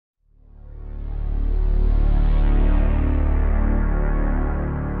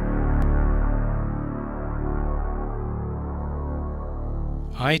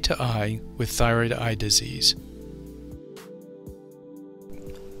eye to eye with thyroid eye disease.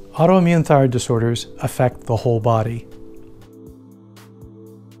 Autoimmune thyroid disorders affect the whole body.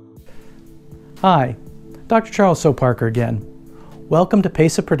 Hi, Dr. Charles Parker again. Welcome to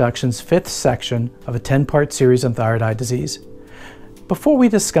PESA Productions' 5th section of a 10-part series on thyroid eye disease. Before we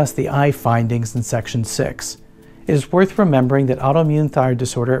discuss the eye findings in section 6, it is worth remembering that autoimmune thyroid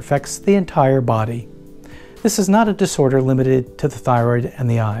disorder affects the entire body. This is not a disorder limited to the thyroid and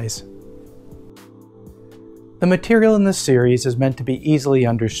the eyes. The material in this series is meant to be easily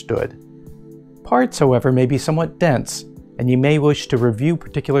understood. Parts, however, may be somewhat dense, and you may wish to review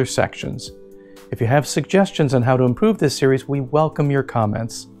particular sections. If you have suggestions on how to improve this series, we welcome your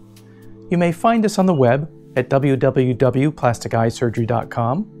comments. You may find us on the web at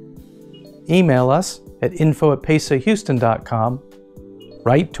www.plasticeyesurgery.com, email us at info@pesahouston.com,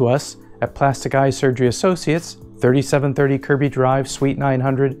 write to us at Plastic Eye Surgery Associates, 3730 Kirby Drive, Suite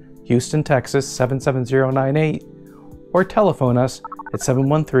 900, Houston, Texas 77098, or telephone us at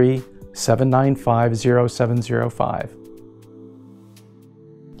 713-795-0705.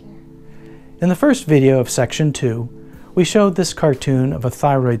 In the first video of section 2, we showed this cartoon of a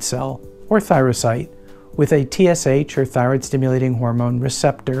thyroid cell, or thyrocyte, with a TSH, or thyroid stimulating hormone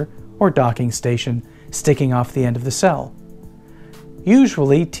receptor, or docking station, sticking off the end of the cell.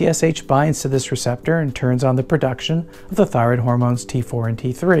 Usually, TSH binds to this receptor and turns on the production of the thyroid hormones T4 and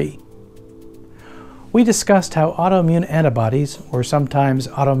T3. We discussed how autoimmune antibodies, or sometimes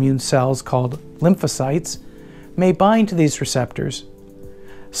autoimmune cells called lymphocytes, may bind to these receptors.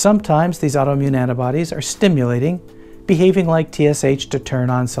 Sometimes these autoimmune antibodies are stimulating, behaving like TSH to turn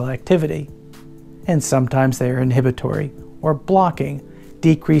on cell activity. And sometimes they are inhibitory, or blocking,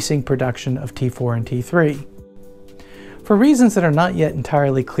 decreasing production of T4 and T3. For reasons that are not yet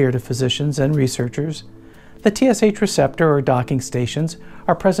entirely clear to physicians and researchers, the TSH receptor or docking stations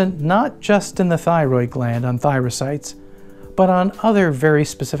are present not just in the thyroid gland on thyrocytes, but on other very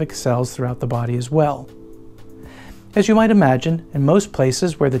specific cells throughout the body as well. As you might imagine, in most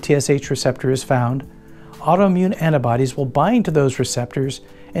places where the TSH receptor is found, autoimmune antibodies will bind to those receptors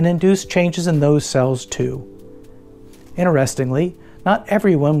and induce changes in those cells too. Interestingly, not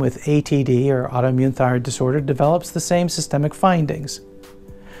everyone with ATD or autoimmune thyroid disorder develops the same systemic findings.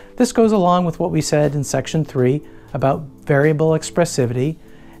 This goes along with what we said in section 3 about variable expressivity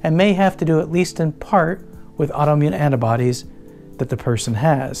and may have to do at least in part with autoimmune antibodies that the person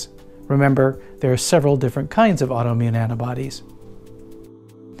has. Remember, there are several different kinds of autoimmune antibodies.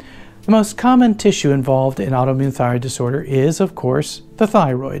 The most common tissue involved in autoimmune thyroid disorder is, of course, the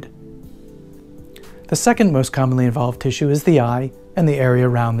thyroid. The second most commonly involved tissue is the eye and the area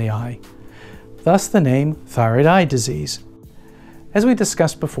around the eye. Thus the name thyroid eye disease. As we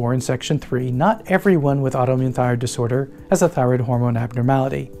discussed before in section 3, not everyone with autoimmune thyroid disorder has a thyroid hormone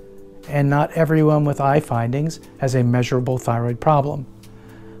abnormality, and not everyone with eye findings has a measurable thyroid problem.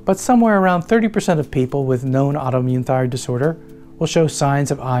 But somewhere around 30% of people with known autoimmune thyroid disorder will show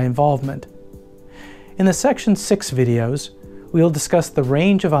signs of eye involvement. In the section 6 videos, we will discuss the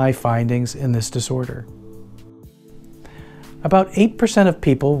range of eye findings in this disorder. About 8% of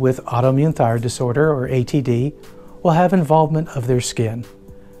people with autoimmune thyroid disorder, or ATD, will have involvement of their skin.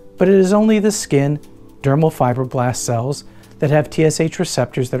 But it is only the skin, dermal fibroblast cells, that have TSH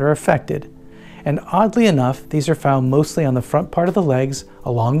receptors that are affected. And oddly enough, these are found mostly on the front part of the legs,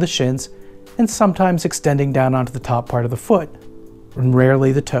 along the shins, and sometimes extending down onto the top part of the foot, and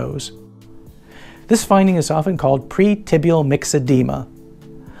rarely the toes. This finding is often called pretibial myxedema.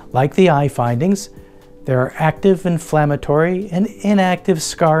 Like the eye findings, there are active inflammatory and inactive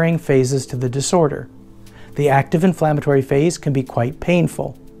scarring phases to the disorder. The active inflammatory phase can be quite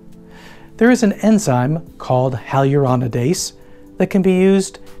painful. There is an enzyme called hyaluronidase that can be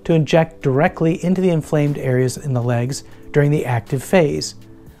used to inject directly into the inflamed areas in the legs during the active phase,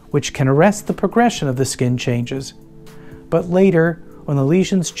 which can arrest the progression of the skin changes. But later, when the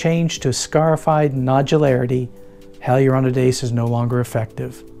lesions change to scarified nodularity, hyaluronidase is no longer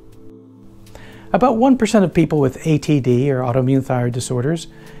effective. About 1% of people with ATD, or autoimmune thyroid disorders,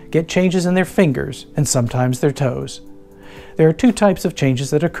 get changes in their fingers and sometimes their toes. There are two types of changes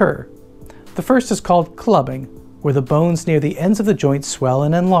that occur. The first is called clubbing, where the bones near the ends of the joints swell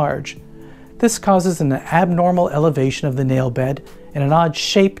and enlarge. This causes an abnormal elevation of the nail bed and an odd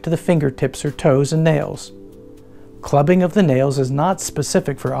shape to the fingertips or toes and nails. Clubbing of the nails is not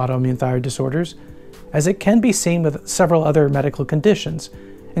specific for autoimmune thyroid disorders, as it can be seen with several other medical conditions,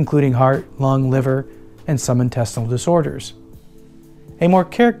 including heart, lung, liver, and some intestinal disorders. A more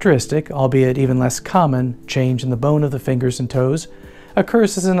characteristic, albeit even less common, change in the bone of the fingers and toes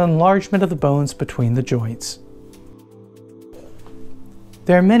occurs as an enlargement of the bones between the joints.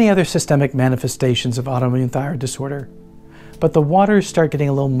 There are many other systemic manifestations of autoimmune thyroid disorder, but the waters start getting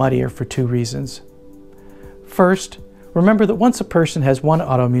a little muddier for two reasons. First, remember that once a person has one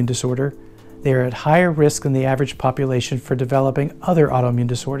autoimmune disorder, they are at higher risk than the average population for developing other autoimmune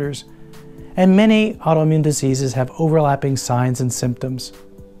disorders, and many autoimmune diseases have overlapping signs and symptoms.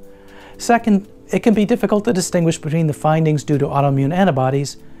 Second, it can be difficult to distinguish between the findings due to autoimmune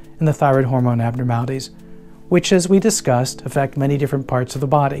antibodies and the thyroid hormone abnormalities, which, as we discussed, affect many different parts of the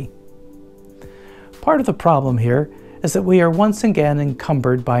body. Part of the problem here is that we are once again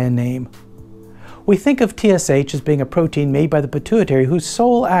encumbered by a name. We think of TSH as being a protein made by the pituitary whose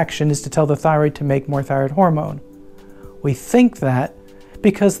sole action is to tell the thyroid to make more thyroid hormone. We think that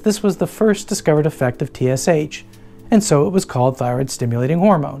because this was the first discovered effect of TSH, and so it was called thyroid-stimulating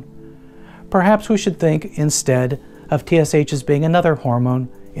hormone. Perhaps we should think instead of TSH as being another hormone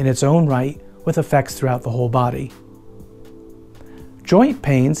in its own right with effects throughout the whole body. Joint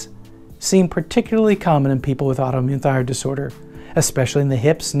pains seem particularly common in people with autoimmune thyroid disorder, especially in the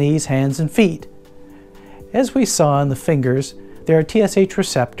hips, knees, hands, and feet. As we saw in the fingers, there are TSH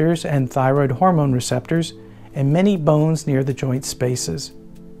receptors and thyroid hormone receptors in many bones near the joint spaces.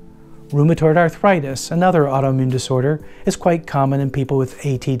 Rheumatoid arthritis, another autoimmune disorder, is quite common in people with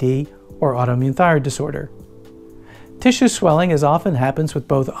ATD or autoimmune thyroid disorder. Tissue swelling, as often happens with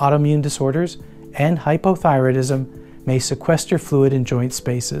both autoimmune disorders and hypothyroidism, may sequester fluid in joint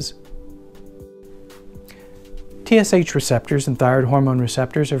spaces. TSH receptors and thyroid hormone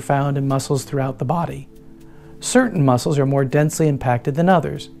receptors are found in muscles throughout the body. Certain muscles are more densely impacted than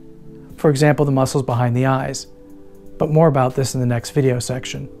others, for example the muscles behind the eyes, but more about this in the next video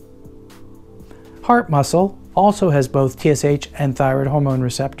section. Heart muscle also has both TSH and thyroid hormone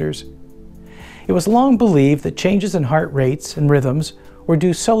receptors. It was long believed that changes in heart rates and rhythms were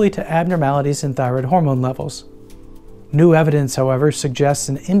due solely to abnormalities in thyroid hormone levels. New evidence, however, suggests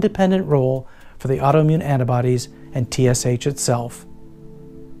an independent role for the autoimmune antibodies and TSH itself.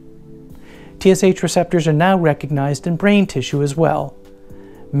 TSH receptors are now recognized in brain tissue as well.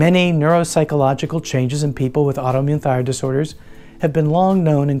 Many neuropsychological changes in people with autoimmune thyroid disorders have been long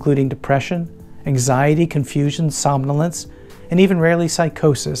known, including depression, anxiety, confusion, somnolence, and even rarely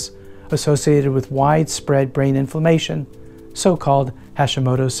psychosis, associated with widespread brain inflammation, so-called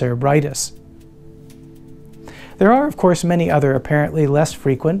Hashimoto's cerebritis. There are, of course, many other apparently less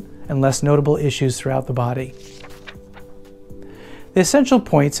frequent and less notable issues throughout the body. The essential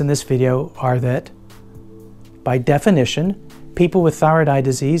points in this video are that, by definition, people with thyroid eye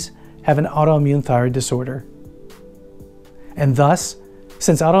disease have an autoimmune thyroid disorder. And thus,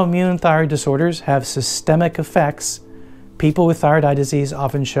 since autoimmune thyroid disorders have systemic effects, people with thyroid eye disease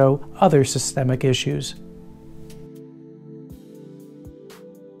often show other systemic issues.